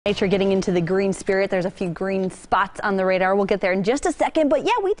Nature getting into the green spirit. There's a few green spots on the radar. We'll get there in just a second. But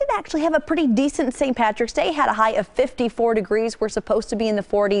yeah, we did actually have a pretty decent St. Patrick's Day. Had a high of 54 degrees. We're supposed to be in the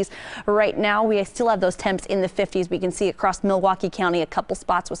 40s right now. We still have those temps in the 50s. We can see across Milwaukee County a couple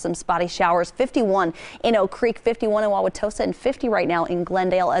spots with some spotty showers. 51 in Oak Creek, 51 in Wauwatosa, and 50 right now in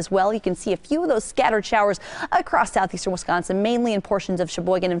Glendale as well. You can see a few of those scattered showers across southeastern Wisconsin, mainly in portions of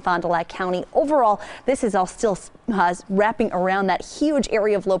Sheboygan and Fond du Lac County. Overall, this is all still wrapping around that huge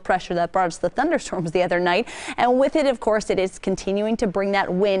area of low pressure that brought us the thunderstorms the other night. And with it, of course, it is continuing to bring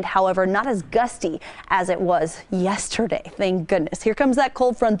that wind. However, not as gusty as it was yesterday. Thank goodness. Here comes that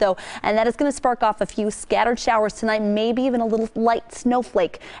cold front, though, and that is going to spark off a few scattered showers tonight, maybe even a little light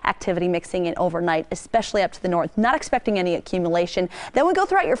snowflake activity mixing in overnight, especially up to the north. Not expecting any accumulation. Then we go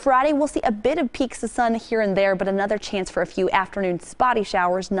throughout your Friday. We'll see a bit of peaks of sun here and there, but another chance for a few afternoon spotty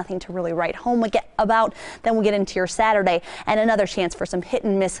showers. Nothing to really write home about. Then we get into your Saturday and another chance for some hit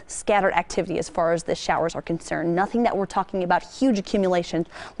and miss scattered activity as far as the showers are concerned. Nothing that we're talking about huge accumulations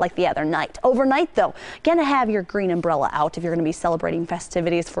like the other night. Overnight, though, gonna have your green umbrella out if you're going to be celebrating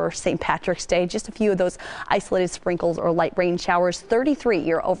festivities for St. Patrick's Day. Just a few of those isolated sprinkles or light rain showers. 33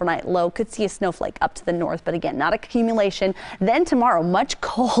 your overnight low. Could see a snowflake up to the north, but again, not accumulation. Then tomorrow, much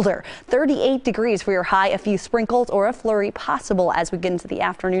colder. 38 degrees for your high. A few sprinkles or a flurry possible as we get into the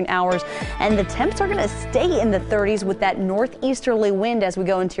afternoon hours. And the temps are going to stay in the 30s with that northeasterly wind as we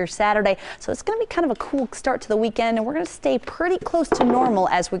go into your Saturday. So it's going to be kind of a cool start to the weekend, and we're going to stay pretty close to normal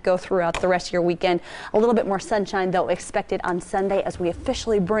as we go throughout the rest of your weekend. A little bit more sunshine, though, expected on Sunday as we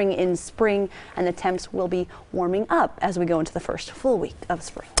officially bring in spring, and the temps will be warming up as we go into the first full week of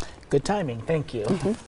spring. Good timing. Thank you.